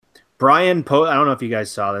I don't know if you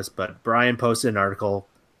guys saw this, but Brian posted an article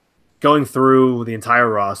going through the entire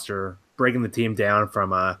roster, breaking the team down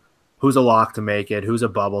from who's a lock to make it, who's a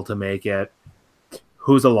bubble to make it,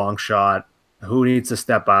 who's a long shot, who needs to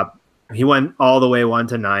step up. He went all the way 1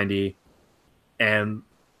 to 90, and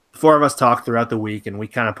the four of us talked throughout the week, and we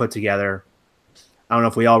kind of put together. I don't know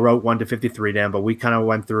if we all wrote 1 to 53 down, but we kind of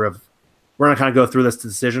went through. We're going to kind of go through the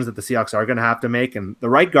decisions that the Seahawks are going to have to make, and the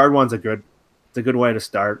right guard one's it's a good way to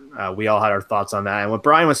start. We all had our thoughts on that, and what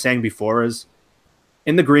Brian was saying before is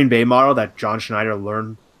in the Green Bay model that John Schneider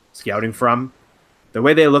learned scouting from. The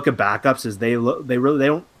way they look at backups is they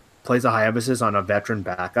don't place a high emphasis on a veteran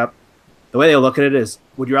backup. The way they look at it is,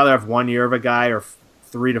 would you rather have 1 year of a guy or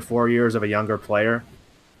 3 to 4 years of a younger player?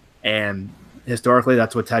 And historically,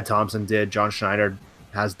 that's what Ted Thompson did. John Schneider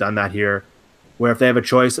has done that here, where if they have a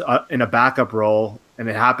choice in a backup role, and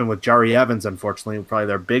it happened with Jari Evans, unfortunately, probably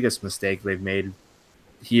their biggest mistake they've made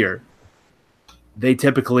here, they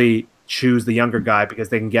typically choose the younger guy because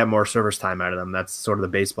they can get more service time out of them. That's sort of the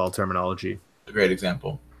baseball terminology. A great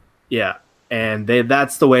example. Yeah. And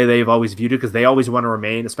that's the way they've always viewed it because they always want to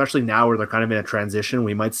remain, especially now where they're kind of in a transition.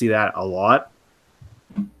 We might see that a lot.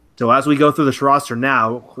 So as we go through this roster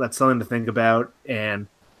now, that's something to think about. And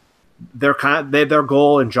their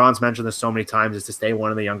goal, and John's mentioned this so many times, is to stay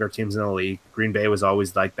one of the younger teams in the league. Green Bay was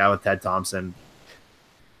always like that with Ted Thompson.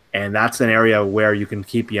 And that's an area where you can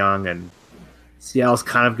keep young, and Seattle's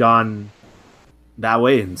kind of gone that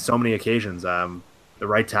way in so many occasions. The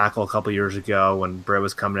right tackle a couple years ago when Britt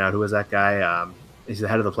was coming out. Who was that guy? He's the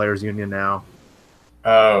head of the Players Union now.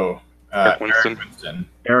 Eric Winston.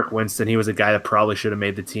 Eric Winston. He was a guy that probably should have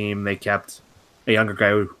made the team. They kept a younger guy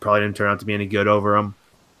who probably didn't turn out to be any good over him.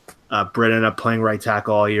 Britt ended up playing right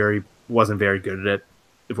tackle all year. He wasn't very good at it,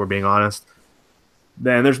 if we're being honest.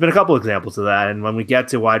 Then there's been a couple examples of that. And when we get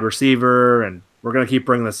to wide receiver, and we're going to keep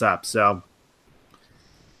bringing this up. So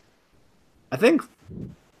I think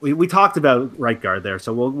we talked about right guard there,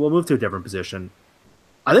 so we'll move to a different position.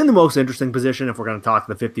 I think the most interesting position, if we're going to talk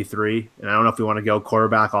the 53, and I don't know if we want to go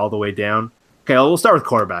quarterback all the way down. Okay, well, we'll start with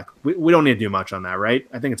quarterback. We don't need to do much on that, right?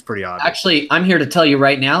 I think it's pretty obvious. Actually, I'm here to tell you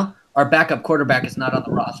right now, our backup quarterback is not on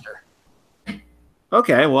the roster.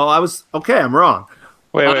 Okay, well, I'm wrong.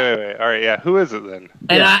 Wait. All right, yeah. Who is it then?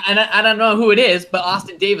 And I don't know who it is, but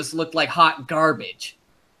Austin Davis looked like hot garbage.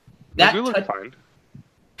 That looked fine.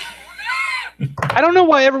 I don't know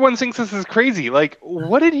why everyone thinks this is crazy. Like,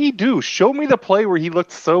 what did he do? Show me the play where he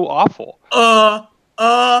looked so awful.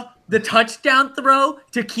 The touchdown throw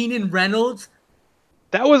to Keenan Reynolds.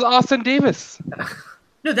 That was Austin Davis.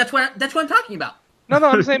 No, that's what I'm talking about. No,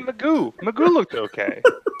 I'm saying Magoo. Magoo looked okay.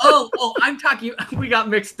 Oh, I'm talking. We got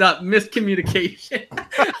mixed up. Miscommunication.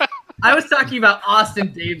 I was talking about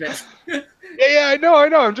Austin Davis. Yeah, I know.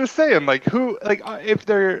 I'm just saying, if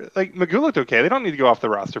they're Magoo looked okay, they don't need to go off the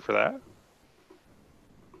roster for that.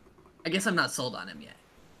 I guess I'm not sold on him yet.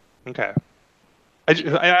 Okay. I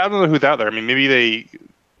don't know who's out there. I mean, maybe they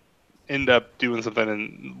end up doing something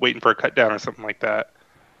and waiting for a cut down or something like that.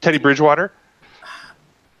 Teddy Bridgewater?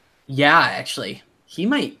 Yeah, actually. He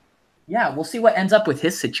might. Yeah, we'll see what ends up with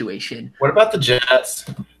his situation. What about the Jets?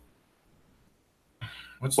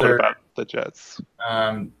 What about the Jets?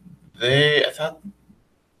 I gotta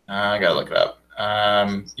look it up.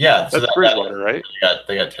 Yeah, that's Bridgewater, right?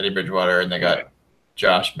 They got Teddy Bridgewater and they got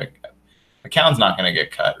Josh McCown's not going to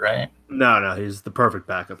get cut, right? No, he's the perfect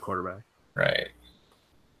backup quarterback. Right.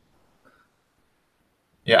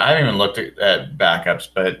 Yeah, I haven't even looked at backups,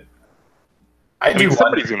 but I do.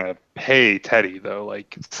 Somebody's going to pay Teddy though.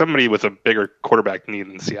 Like somebody with a bigger quarterback need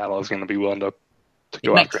than Seattle is going to be willing to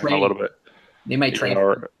go after him a little bit. They might trade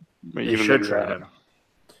him. They should trade him.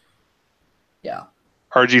 Yeah.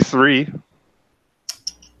 RG3.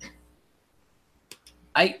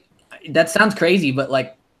 That sounds crazy, but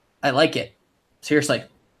I like it. Seriously.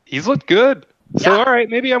 He's looked good. So all right,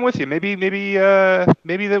 maybe I'm with you. Maybe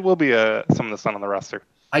that will be some of the sun on the roster.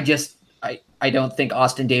 I don't think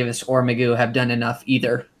Austin Davis or Magoo have done enough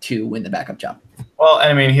either to win the backup job. Well,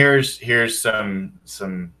 I mean, here's some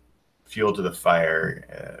fuel to the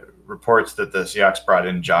fire. Reports that the Seahawks brought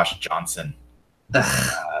in Josh Johnson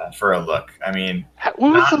for a look. I mean,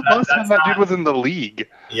 when was the last time that dude was in the league?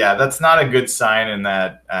 Yeah, that's not a good sign in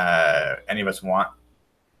that any of us want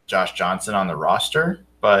Josh Johnson on the roster,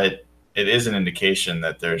 but it is an indication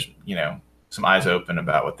that there's, some eyes open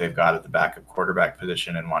about what they've got at the backup quarterback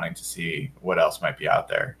position and wanting to see what else might be out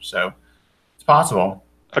there. So it's possible.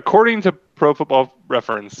 According to Pro Football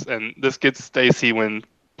Reference, and this gets Stacy when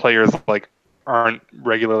players aren't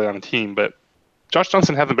regularly on a team, but Josh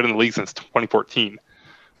Johnson hasn't been in the league since 2014.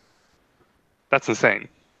 That's insane.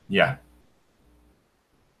 Yeah.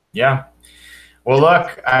 Yeah. Well,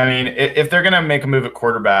 look, I mean, if they're going to make a move at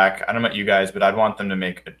quarterback, I don't know about you guys, but I'd want them to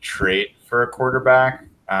make a trade for a quarterback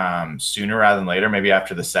sooner rather than later, maybe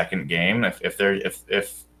after the second game.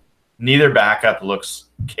 If neither backup looks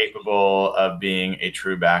capable of being a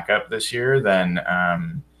true backup this year, then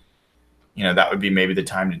that would be maybe the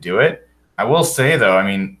time to do it. I will say though, I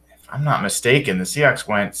mean, if I'm not mistaken, the Seahawks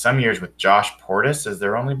went some years with Josh Portis as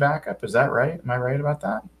their only backup. Is that right? Am I right about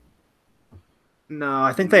that? No,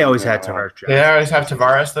 I think they always had No. Tavares. They always have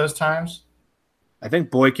Tavares those times. I think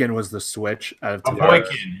Boykin was the switch out of Oh, Tavares.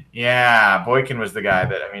 Boykin. Yeah, Boykin was the guy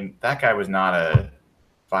that, I mean, that guy was not a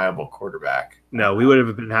viable quarterback. No, we would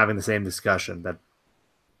have been having the same discussion that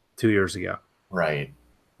 2 years ago. Right.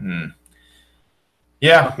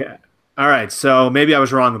 Yeah. Okay. All right. So maybe I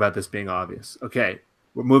was wrong about this being obvious. Okay.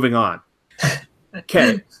 We're moving on.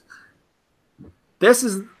 Okay. This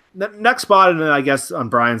is the next spot, and I guess on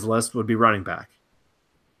Brian's list would be running back.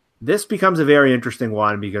 This becomes a very interesting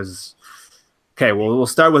one because, okay, well, we'll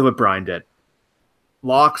start with what Brian did.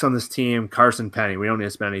 Locks on this team, Carson, Penny. We don't need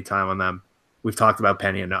to spend any time on them. We've talked about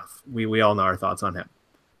Penny enough. We all know our thoughts on him.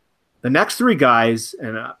 The next three guys,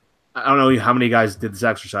 and I don't know how many guys did this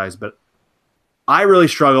exercise, but I really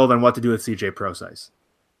struggled on what to do with CJ Procise.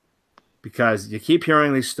 Because you keep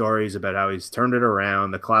hearing these stories about how he's turned it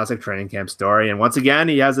around, the classic training camp story. And once again,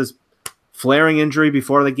 he has this flaring injury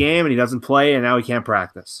before the game and he doesn't play and now he can't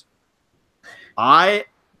practice. I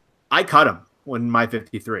cut him in my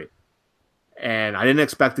 53. And I didn't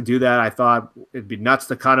expect to do that. I thought it'd be nuts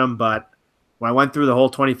to cut him. But when I went through the whole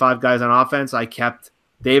 25 guys on offense, I kept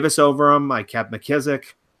Davis over him. I kept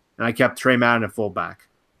McKissick and I kept Trey Madden at fullback.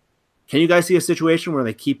 Can you guys see a situation where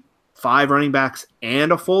they keep 5 running backs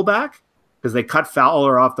and a fullback? Because they cut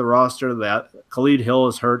Fowler off the roster. Khalid Hill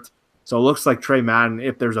is hurt. So it looks like Trey Madden,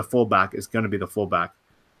 if there's a fullback, is going to be the fullback.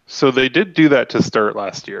 So they did do that to start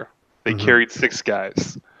last year. They carried 6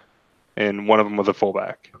 guys, and one of them was a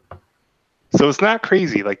fullback. So it's not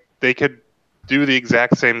crazy. Like, they could do the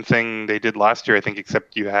exact same thing they did last year, I think,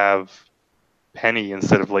 except you have Penny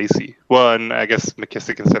instead of Lacey. Well, and I guess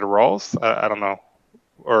McKissick instead of Rawls. I don't know.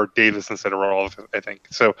 Or Davis instead of Rawls, I think.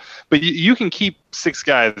 So, but you can keep 6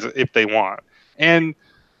 guys if they want. And,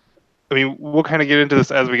 I mean, we'll kind of get into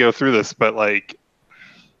this as we go through this, but, like,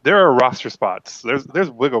 there are roster spots. There's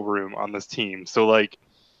wiggle room on this team. So, like,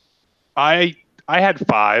 I had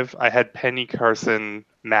 5. I had Penny, Carson,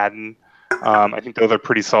 Madden. I think those are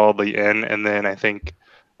pretty solidly in. And then I think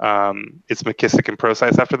it's McKissick and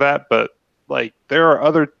Procise after that. But, like, there are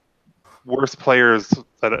other worse players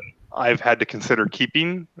that I've had to consider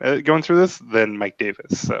keeping going through this than Mike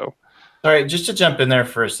Davis. So, all right, just to jump in there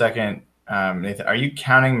for a second, Nathan, are you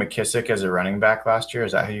counting McKissick as a running back last year?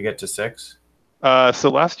 Is that how you get to 6? So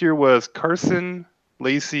last year was Carson,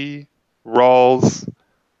 Lacey, Rawls,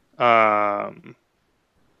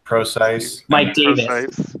 Procise. Mike Davis.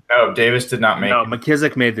 Procise. No, Davis did not make No, it.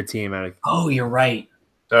 McKissick made the team. Oh, you're right.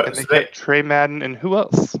 So, And they kept Trey Madden, and who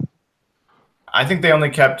else? I think they only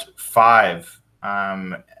kept 5.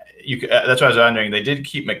 That's what I was wondering. They did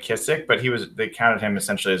keep McKissick, but they counted him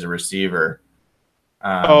essentially as a receiver.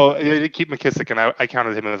 They did keep McKissick, and I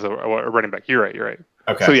counted him as a running back. You're right.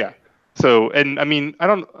 Okay. So yeah. So, and I mean,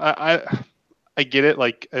 I get it.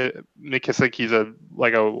 Like McKissick, he's a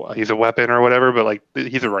weapon or whatever, but like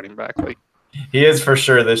he's a running back. Like he is for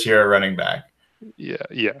sure this year a running back. Yeah.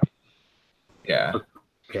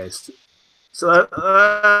 Okay. So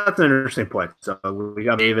that's an interesting point. So we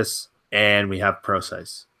got Davis and we have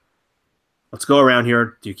Procise. Let's go around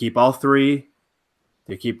here. Do you keep all 3? Do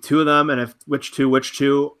you keep 2 of them? And if which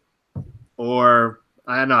two? Or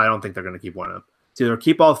I don't think they're going to keep one of them. It's either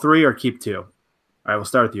keep all 3 or keep 2. All right, we'll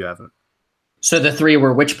start with you, Evan. So the 3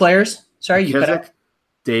 were which players? Sorry, you cut out. McKissick,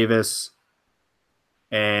 Davis,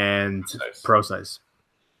 and Procise.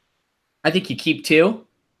 I think you keep 2,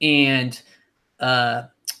 and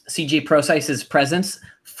CJ Procise's presence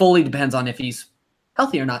fully depends on if he's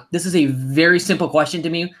healthy or not. This is a very simple question to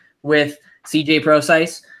me with CJ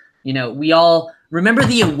Procise. You know, we all remember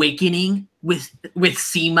the awakening with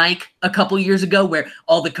C Mike a couple years ago where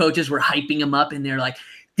all the coaches were hyping him up and they're like,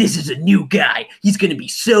 this is a new guy. He's going to be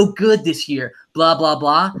so good this year, blah, blah,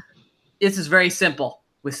 blah. This is very simple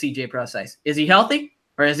with CJ Procise. Is he healthy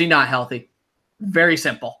or is he not healthy? Very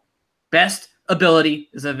simple. Best ability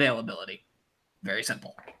is availability. Very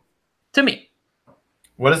simple. To me.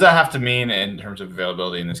 What does that have to mean in terms of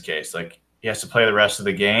availability in this case? Like, he has to play the rest of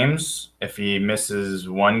the games. If he misses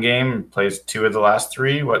 1 game, plays 2 of the last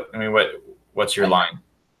 3, what's your line?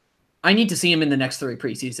 I need to see him in the next 3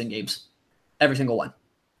 preseason games. Every single one.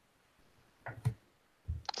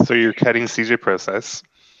 So you're cutting CJ Procise.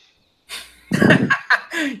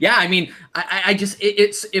 Yeah, I mean,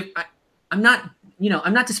 I'm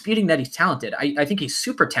not disputing that he's talented. I think he's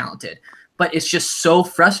super talented, but it's just so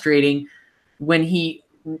frustrating when he,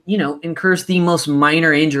 incurs the most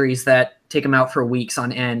minor injuries that take him out for weeks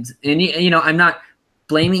on end. And, I'm not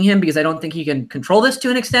blaming him because I don't think he can control this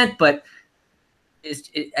to an extent, but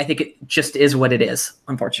I think it just is what it is,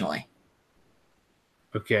 unfortunately.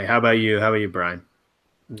 Okay. How about you? Brian?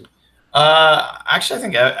 Actually, I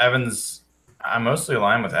think I'm mostly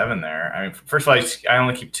aligned with Evan there. I mean, first of all, I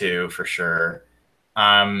only keep 2 for sure.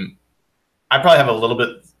 I probably have a little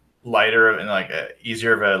bit lighter and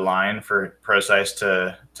easier of a line for Prosise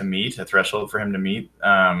to meet, a threshold for him to meet.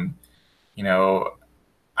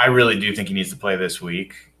 I really do think he needs to play this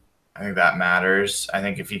week. I think that matters. I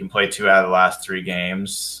think if he can play 2 out of the last 3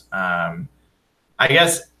 games, I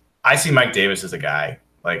guess I see Mike Davis as a guy.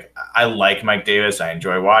 I like Mike Davis. I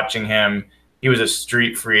enjoy watching him. He was a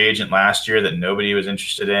street free agent last year that nobody was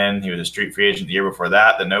interested in. He was a street free agent the year before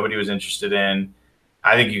that nobody was interested in.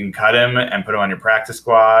 I think you can cut him and put him on your practice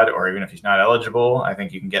squad, or even if he's not eligible, I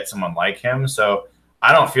think you can get someone like him. So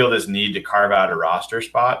I don't feel this need to carve out a roster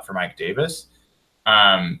spot for Mike Davis.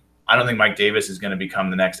 I don't think Mike Davis is going to become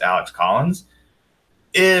the next Alex Collins.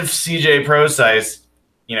 If CJ Prosise,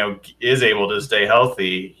 is able to stay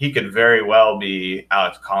healthy, he could very well be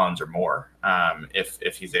Alex Collins or more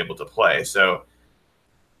if he's able to play. So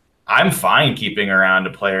I'm fine keeping around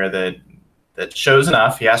a player that shows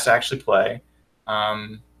enough. He has to actually play.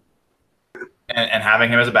 And having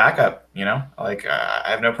him as a backup, I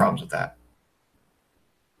have no problems with that.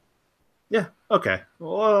 Yeah. Okay.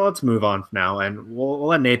 Well, let's move on now, and we'll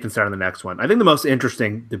let Nathan start on the next one. I think the most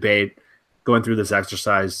interesting debate going through this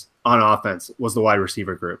exercise on offense was the wide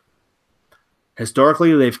receiver group.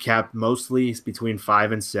 Historically, they've capped mostly between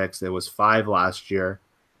 5 and 6. It was 5 last year.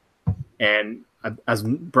 And as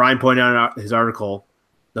Brian pointed out in his article,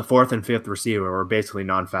 the 4th and 5th receiver were basically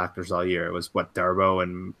non-factors all year. It was Darbo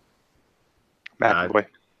and McAvoy.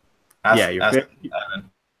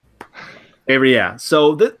 Favorite, yeah.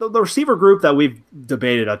 So the receiver group that we've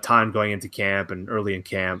debated a ton going into camp and early in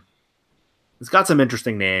camp, it's got some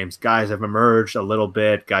interesting names. Guys have emerged a little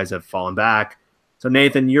bit. Guys have fallen back. So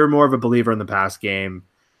Nathan, you're more of a believer in the pass game.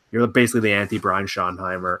 You're basically the anti-Brian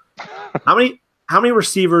Schottenheimer. How many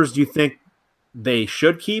receivers do you think they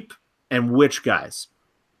should keep, and which guys?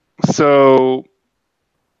 So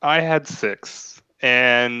I had 6,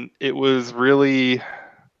 and it was really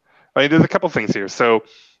 – there's a couple things here. So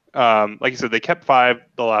like you said, they kept 5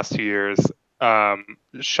 the last 2 years.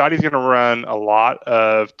 Shotty's going to run a lot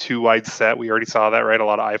of 2 wide set. We already saw that, right? A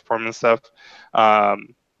lot of I-form and stuff.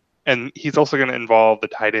 And he's also going to involve the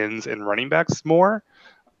tight ends and running backs more.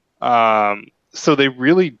 So they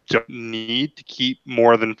really don't need to keep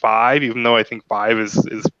more than 5, even though I think 5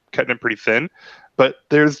 is cutting it pretty thin. But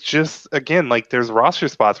there's just, again, there's roster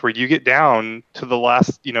spots where you get down to the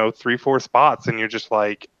last, 3-4 spots, and you're just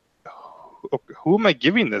like, who am I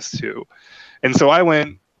giving this to? And so I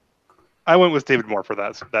went with David Moore for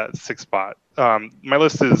that 6th spot. My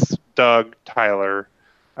list is Doug, Tyler.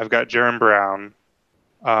 I've got Jaron Brown.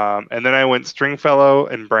 And then I went Stringfellow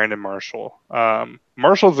and Brandon Marshall.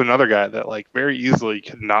 Marshall's another guy that very easily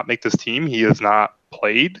could not make this team. He has not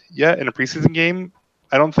played yet in a preseason game,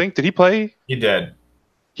 I don't think. Did he play? He did.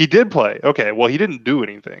 He did play. Okay, well, he didn't do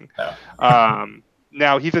anything. No.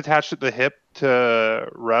 Now he's attached at the hip to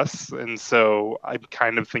Russ, and so I'm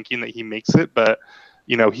kind of thinking that he makes it, but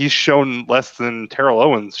he's shown less than Terrell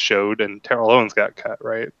Owens showed, and Terrell Owens got cut,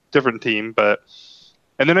 right? Different team,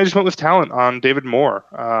 and then I just went with talent on David Moore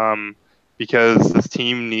because this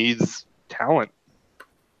team needs talent.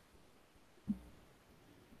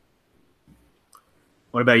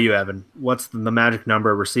 What about you, Evan? What's the magic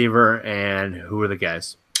number receiver, and who are the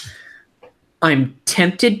guys? I'm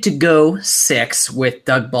tempted to go 6 with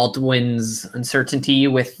Doug Baldwin's uncertainty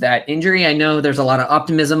with that injury. I know there's a lot of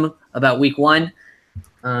optimism about week 1.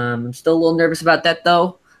 I'm still a little nervous about that,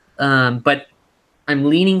 though. But I'm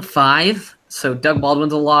leaning 5. So Doug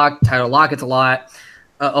Baldwin's a lock. Tyler Lockett's a lock.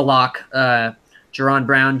 Jaron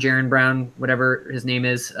Brown, whatever his name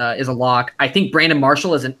is a lock. I think Brandon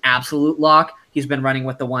Marshall is an absolute lock. He's been running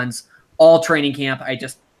with the ones all training camp.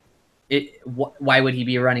 Why would he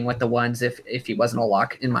be running with the ones if he wasn't a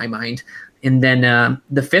lock in my mind? And then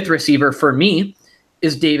the 5th receiver for me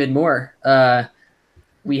is David Moore.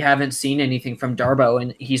 We haven't seen anything from Darbo,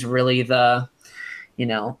 and he's really the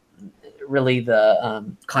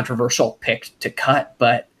controversial pick to cut,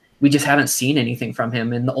 but we just haven't seen anything from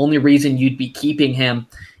him. And the only reason you'd be keeping him,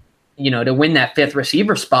 to win that 5th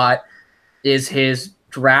receiver spot is his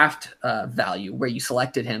draft value where you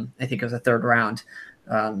selected him. I think it was a 3rd round.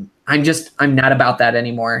 I'm not about that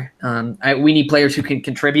anymore. We need players who can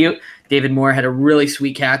contribute. David Moore had a really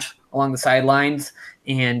sweet catch along the sidelines,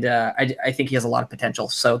 and I think he has a lot of potential.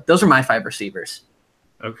 So those are my 5 receivers.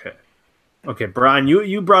 Okay, Brian,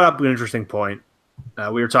 you brought up an interesting point.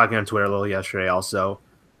 We were talking on Twitter a little yesterday also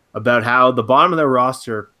about how the bottom of their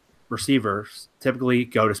roster receivers typically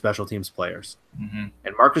go to special teams players. Mm-hmm.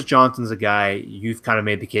 And Marcus Johnson's a guy you've kind of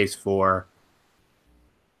made the case for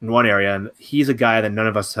in one area, and he's a guy that none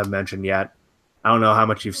of us have mentioned yet. I don't know how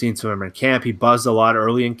much you've seen from him in camp. He buzzed a lot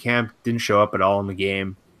early in camp, didn't show up at all in the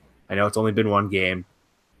game. I know it's only been one game.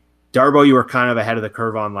 Darbo, you were kind of ahead of the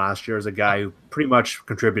curve on last year as a guy who pretty much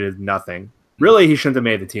contributed nothing. Really, he shouldn't have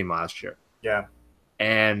made the team last year. Yeah.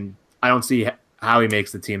 And I don't see how he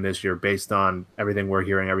makes the team this year based on everything we're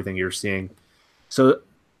hearing, everything you're seeing. So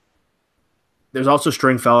there's also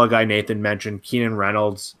Stringfellow guy Nathan mentioned, Keenan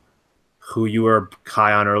Reynolds, who you were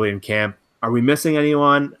high on early in camp. Are we missing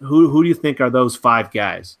anyone? Who do you think are those 5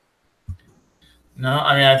 guys? No,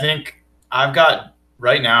 I mean, I think I've got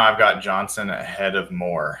Johnson ahead of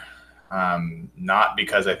Moore. Not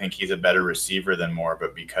because I think he's a better receiver than Moore,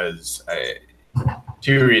 but because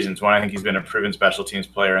 2 reasons. One, I think he's been a proven special teams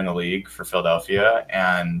player in the league for Philadelphia.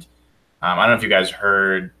 And I don't know if you guys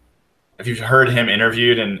if you've heard him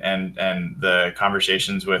interviewed and the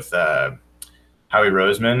conversations with Howie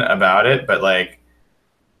Roseman about it, but like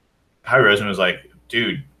Howie Roseman was like,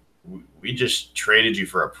 dude, we just traded you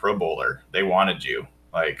for a Pro Bowler. They wanted you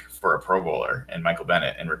like for a Pro Bowler and Michael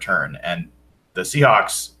Bennett in return. And the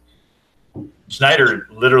Seahawks, Schneider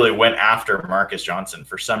literally went after Marcus Johnson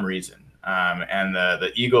for some reason. And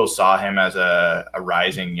the Eagles saw him as a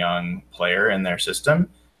rising young player in their system.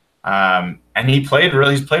 And he's played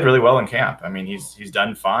really well in camp. I mean, he's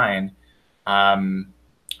done fine.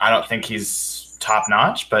 I don't think he's top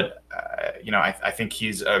notch, but I think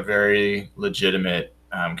he's a very legitimate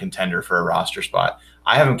contender for a roster spot.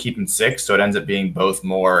 I have him keeping 6, so it ends up being both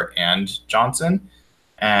Moore and Johnson.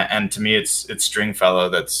 And to me, it's Stringfellow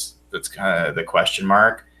that's kind of the question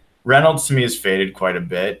mark. Reynolds to me has faded quite a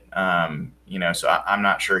bit, so I'm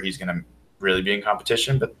not sure he's going to really be in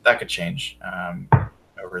competition, but that could change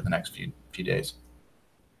over the next few days.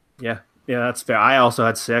 Yeah, that's fair. I also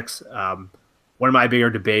had 6. One of my bigger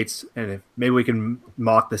debates, and if maybe we can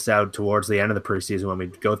mock this out towards the end of the preseason when we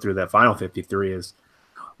go through the final 53, is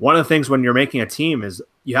one of the things when you're making a team is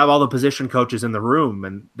you have all the position coaches in the room,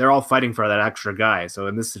 and they're all fighting for that extra guy. So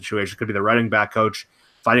in this situation, it could be the running back coach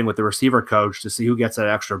fighting with the receiver coach to see who gets that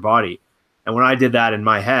extra body. And when I did that in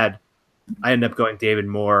my head, I ended up going David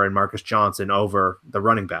Moore and Marcus Johnson over the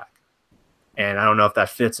running back. And I don't know if that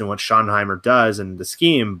fits in what Schottenheimer does in the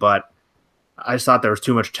scheme, but I just thought there was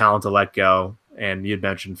too much talent to let go. And you'd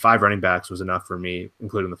mentioned 5 running backs was enough for me,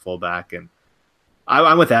 including the fullback. And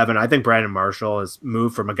I'm with Evan. I think Brandon Marshall has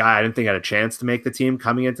moved from a guy I didn't think had a chance to make the team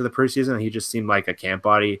coming into the preseason. He just seemed like a camp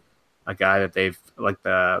body, a guy that they've like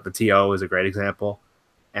the TO is a great example.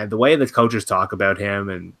 And the way the coaches talk about him,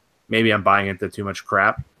 and maybe I'm buying into too much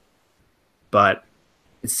crap, but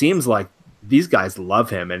it seems like these guys love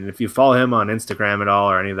him. And if you follow him on Instagram at all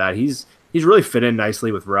or any of that, he's really fit in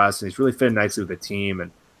nicely with Russ, and he's really fit in nicely with the team.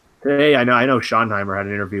 And today, I know Schottenheimer had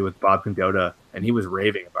an interview with Bob Condotta, and he was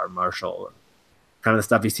raving about Marshall, and kind of the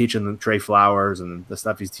stuff he's teaching Trey Flowers and the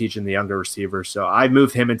stuff he's teaching the younger receivers. So I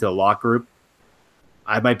moved him into the lock group.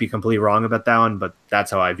 I might be completely wrong about that one, but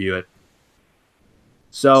that's how I view it.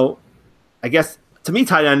 So I guess to me,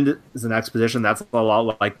 tight end is the next position. That's a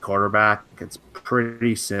lot like quarterback. It's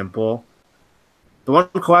pretty simple. The one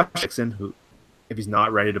question, who, if he's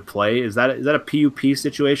not ready to play, is that a PUP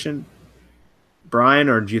situation, Brian,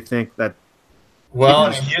 or do you think that?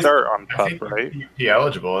 Well, he start on PUP, right? He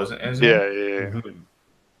eligible, isn't he? Yeah. Mm-hmm.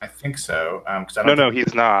 I think so. No,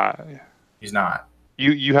 he's not. He's not.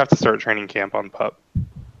 You have to start training camp on PUP.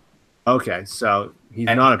 Okay, so he's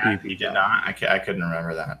not a PUP. He did not. I couldn't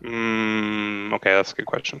remember that. Okay, that's a good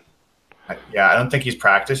question. I don't think he's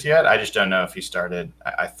practiced yet. I just don't know if he started.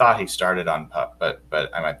 I thought he started on PUP,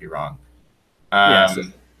 but I might be wrong. So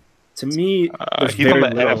to me, he's on the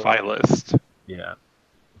NFI list. Yeah.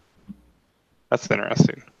 That's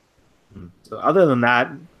interesting. So other than that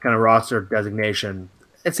kind of roster designation,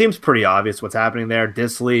 it seems pretty obvious what's happening there.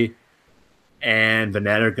 Disley and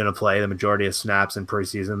Vanette are going to play the majority of snaps in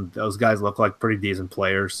preseason. Those guys look like pretty decent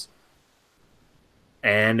players.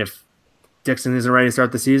 And if Dixon isn't ready to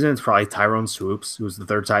start the season, it's probably Tyrone Swoops, who's the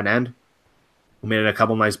third tight end, who made a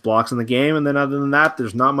couple nice blocks in the game. And then other than that,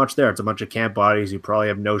 there's not much there. It's a bunch of camp bodies who probably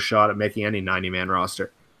have no shot at making any 90-man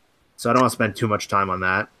roster. So I don't want to spend too much time on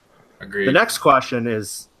that. Agreed. The next question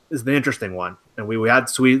is the interesting one. And we had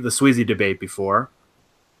the Sweezy debate before.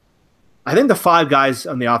 I think the 5 guys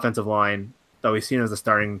on the offensive line that we've seen as the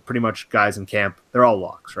starting pretty much guys in camp, they're all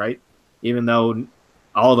locks, right? Even though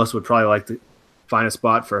all of us would probably like to find a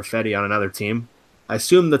spot for a Fetty on another team, I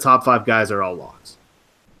assume the top 5 guys are all locks.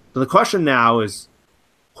 So the question now is,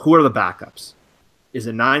 who are the backups? Is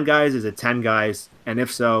it 9 guys? Is it 10 guys? And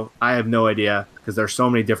if so, I have no idea because there's so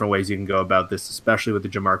many different ways you can go about this, especially with the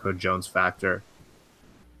Jamarco Jones factor.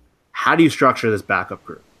 How do you structure this backup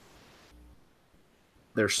group?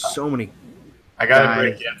 There's so many. I got to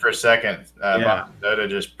break in for a second. Bob Soda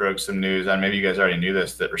just broke some news, and maybe you guys already knew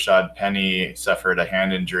this, that Rashad Penny suffered a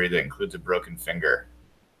hand injury that includes a broken finger.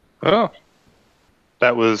 Oh,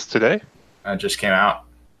 that was today? It just came out.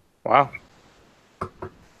 Wow.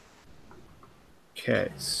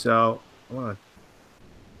 Okay, so I want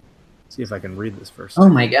to see if I can read this first. Oh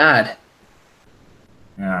my God.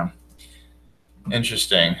 Yeah.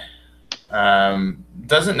 Interesting.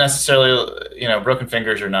 Doesn't necessarily, broken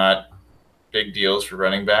fingers are not big deals for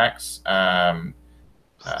running backs.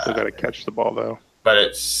 Still got to catch the ball, though. But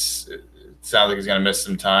it sounds like he's going to miss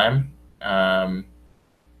some time.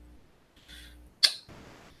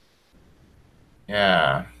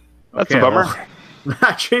 Yeah. That's a bummer. Well,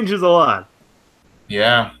 that changes a lot.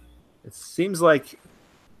 Yeah. It seems like.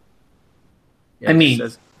 I mean,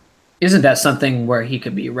 isn't that something where he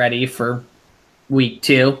could be ready for week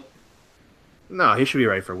 2? No, he should be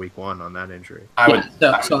ready for week 1 on that injury.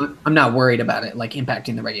 So I'm not worried about it like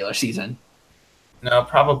impacting the regular season. No,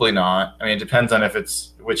 probably not. I mean, it depends on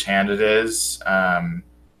which hand it is.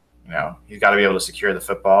 He's got to be able to secure the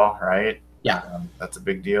football, right? Yeah. That's a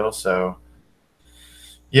big deal. So,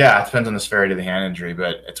 yeah, it depends on the severity of the hand injury,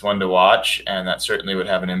 but it's one to watch, and that certainly would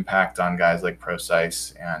have an impact on guys like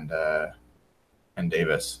Prosise and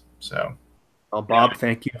Davis. So. Well, Bob,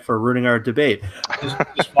 thank you for ruining our debate.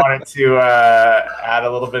 Just wanted to add a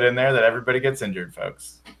little bit in there that everybody gets injured,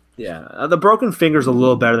 folks. Yeah, the broken finger's a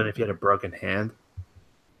little better than if you had a broken hand.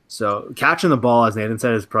 So catching the ball, as Nathan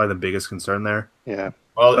said, is probably the biggest concern there. Yeah.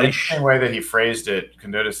 Well, the interesting way that he phrased it,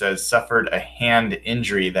 Condotta says, suffered a hand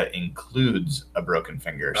injury that includes a broken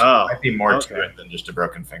finger. So there might be more to it than just a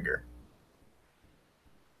broken finger.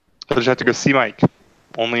 I'll just have to go see Mike.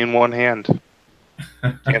 Only in one hand.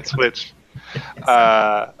 Can't switch.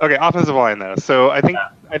 Okay, offensive line though. So I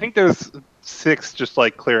think there's 6 just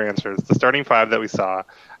like clear answers. The starting 5 that we saw,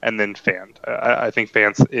 and then Fant. I think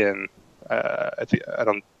Fant's in. I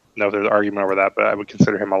don't know if there's an argument over that, but I would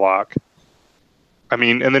consider him a lock. I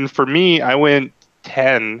mean, and then for me, I went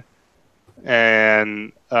 10,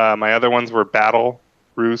 and my other ones were Battle,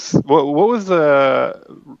 Roos. What was the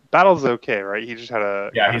Battle's okay, right? He just had a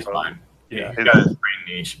he's fine. Yeah, he's got his brain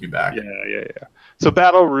knee. He should be back. Yeah. So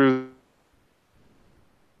Battle, Roos.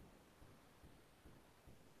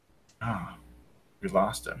 Oh, we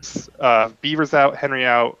lost him. Beavers out, Henry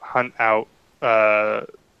out, Hunt out,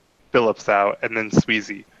 Phillips out, and then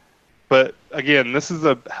Sweezy. But again, this is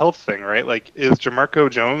a health thing, right? Like, is Jamarco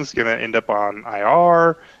Jones going to end up on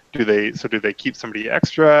IR? Do they keep somebody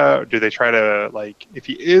extra? Do they try to, like, if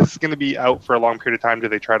he is going to be out for a long period of time, do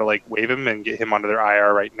they try to, like, waive him and get him onto their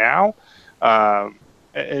IR right now?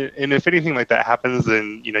 And if anything like that happens,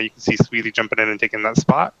 then, you can see Sweezy jumping in and taking that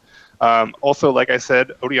spot. Also, like I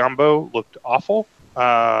said, Odiombo looked awful.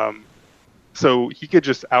 So he could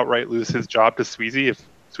just outright lose his job to Sweezy if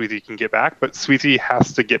Sweezy can get back. But Sweezy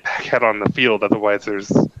has to get back out on the field. Otherwise,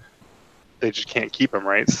 they just can't keep him,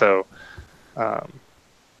 right? So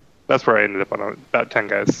that's where I ended up on about 10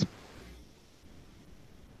 guys.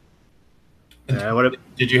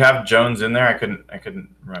 Did you have Jones in there? I couldn't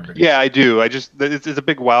remember. Yeah, I do. It's a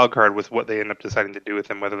big wild card with what they end up deciding to do with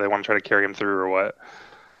him, whether they want to try to carry him through or what.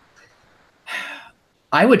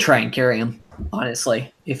 I would try and carry him,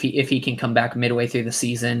 honestly, if he can come back midway through the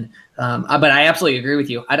season. But I absolutely agree with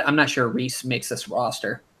you. I'm not sure Reese makes this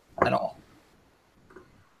roster at all.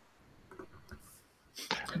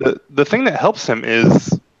 The thing that helps him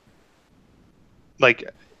is, like,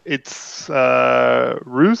 it's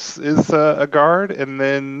Roos is a guard, and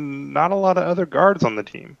then not a lot of other guards on the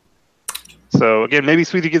team. So again, maybe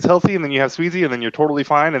Sweezy gets healthy, and then you have Sweezy, and then you're totally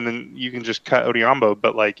fine, and then you can just cut Odiombo.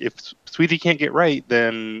 But like, if Sweezy can't get right,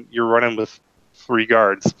 then you're running with 3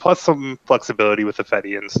 guards plus some flexibility with the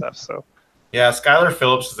Fetty and stuff. So yeah, Skylar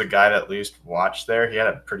Phillips is a guy to at least watch there. He had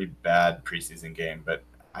a pretty bad preseason game, but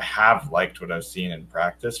I have liked what I've seen in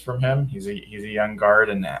practice from him. He's a young guard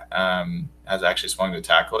and has actually swung the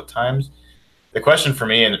tackle at times. The question for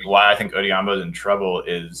me and why I think Odiombo is in trouble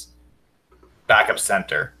is backup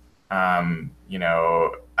center.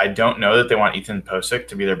 I don't know that they want Ethan Posick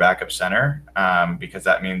to be their backup center because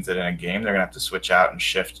that means that in a game they're going to have to switch out and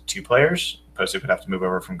shift 2 players. Posick would have to move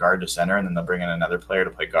over from guard to center, and then they'll bring in another player to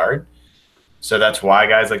play guard. So that's why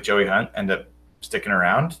guys like Joey Hunt end up sticking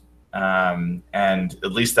around. And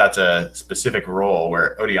at least that's a specific role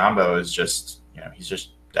where Odiombo is just, he's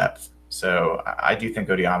just depth. So I do think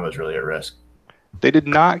Odiombo is really at risk. They did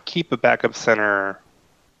not keep a backup center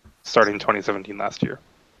starting 2017 last year.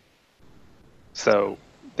 So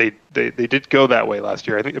they did go that way last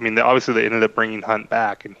year. Obviously they ended up bringing Hunt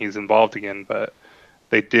back and he's involved again, but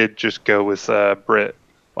they did just go with Britt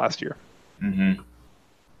last year. Mm-hmm.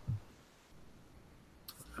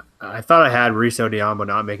 I thought I had Reese Odiombo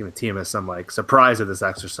not making the team as some surprise of this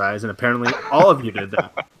exercise, and apparently all of you did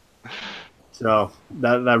that. So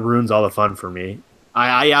that ruins all the fun for me.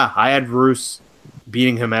 I had Roos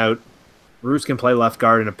beating him out. Roos can play left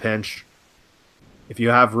guard in a pinch. If you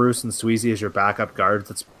have Roos and Sweezy as your backup guards,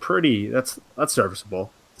 that's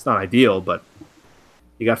serviceable. It's not ideal, but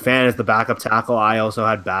you got Fan as the backup tackle. I also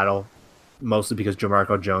had Battle, mostly because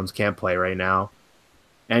Jamarco Jones can't play right now.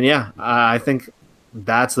 And I think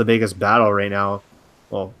that's the biggest battle right now.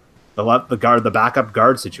 Well, the backup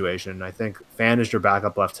guard situation. I think Fan is your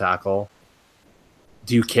backup left tackle.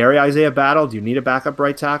 Do you carry Isaiah Battle? Do you need a backup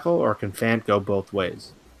right tackle, or can Fant go both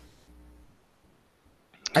ways?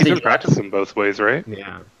 He's been practicing both ways, right?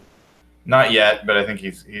 Yeah. Not yet, but I think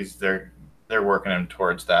they're working him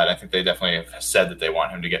towards that. I think they definitely have said that they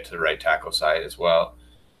want him to get to the right tackle side as well.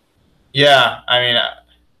 Yeah,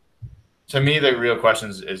 to me, the real question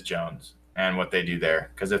is Jones and what they do there.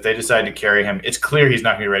 Because if they decide to carry him, it's clear he's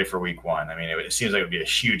not going to be ready for week 1. It seems like it would be a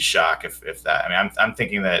huge shock if that. I'm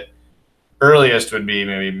thinking that earliest would be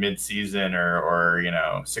maybe mid-season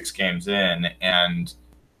or 6 games in, and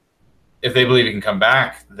if they believe he can come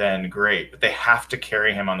back, then great. But they have to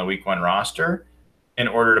carry him on the week 1 roster in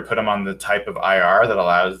order to put him on the type of IR that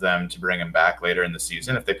allows them to bring him back later in the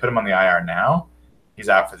season. If they put him on the IR now, he's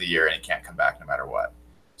out for the year and he can't come back no matter what.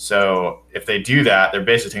 So if they do that, they're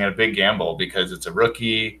basically taking a big gamble because it's a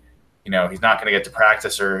rookie. He's not going to get to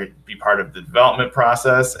practice or be part of the development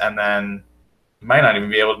process, and then he might not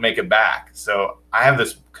even be able to make it back. So I have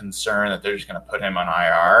this concern that they're just going to put him on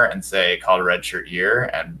IR and say, call it a redshirt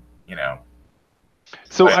year, and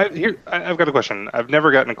So I've got a question. I've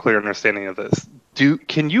never gotten a clear understanding of this.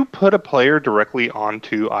 Can you put a player directly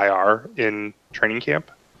onto IR in training camp?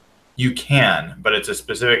 You can, but it's a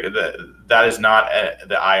specific that is not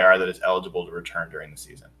the IR that is eligible to return during the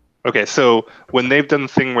season. Okay, so when they've done the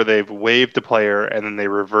thing where they've waived a player and then they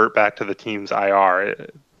revert back to the team's IR,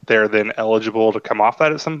 they're then eligible to come off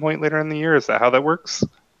that at some point later in the year? Is that how that works?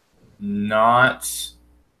 Not.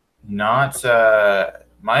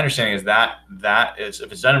 My understanding is that is,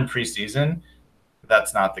 if it's done in preseason,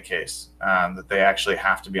 that's not the case. That they actually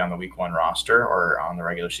have to be on the week 1 roster or on the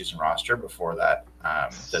regular season roster before that.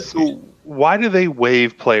 So why do they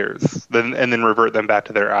waive players and then revert them back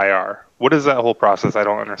to their IR? What is that whole process? I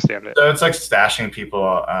don't understand it. So it's like stashing people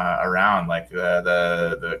around, like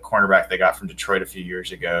the cornerback they got from Detroit a few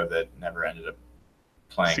years ago that never ended up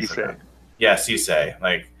playing. Cisse. Yeah, Cisse.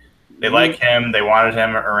 Like they like him, they wanted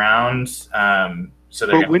him around. So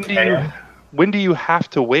they're going to pay him. When do you have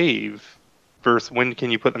to waive versus when can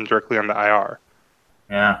you put them directly on the IR?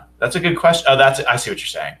 Yeah, that's a good question. Oh, I see what you're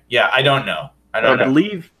saying. Yeah, I don't know. I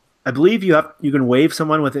believe you can waive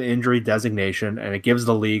someone with an injury designation, and it gives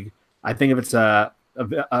the league. I think if it's not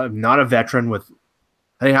a veteran I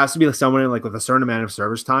think it has to be someone with a certain amount of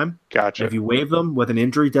service time. Gotcha. If you waive them with an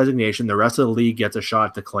injury designation, the rest of the league gets a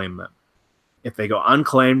shot to claim them. If they go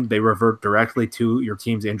unclaimed, they revert directly to your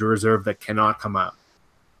team's injury reserve that cannot come out.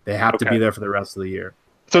 They have to be there for the rest of the year.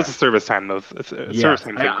 So it's a service time, though.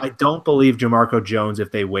 I don't believe Jamarco Jones,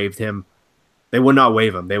 if they waived him, they would not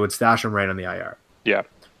waive him. They would stash him right on the IR. Yeah.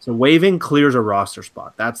 So waiving clears a roster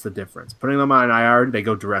spot. That's the difference. Putting them on IR, they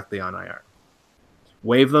go directly on IR.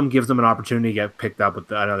 Waive them gives them an opportunity to get picked up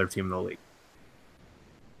with another team in the league.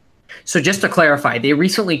 So just to clarify, they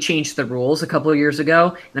recently changed the rules a couple of years ago,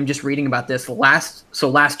 and I'm just reading about this last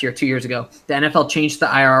year, 2 years ago, the NFL changed the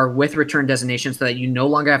IR with return designation so that you no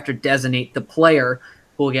longer have to designate the player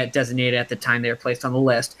who will get designated at the time they are placed on the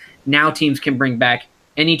list. Now teams can bring back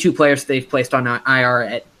any 2 players they've placed on IR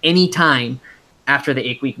at any time after the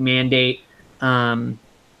 8-week mandate.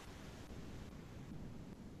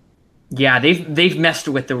 Yeah, they've messed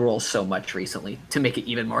with the rules so much recently to make it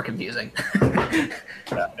even more confusing.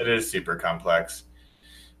 Yeah, it is super complex.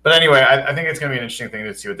 But anyway, I think it's going to be an interesting thing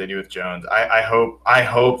to see what they do with Jones. I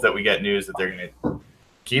hope that we get news that they're going to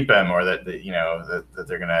keep him, or that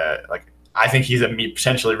they're going to I think he's a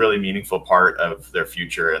potentially really meaningful part of their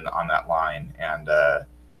future on that line. And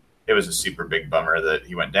it was a super big bummer that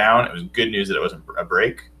he went down. It was good news that it wasn't a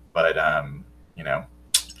break, but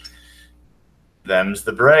them's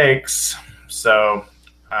the breaks. So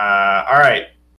All right.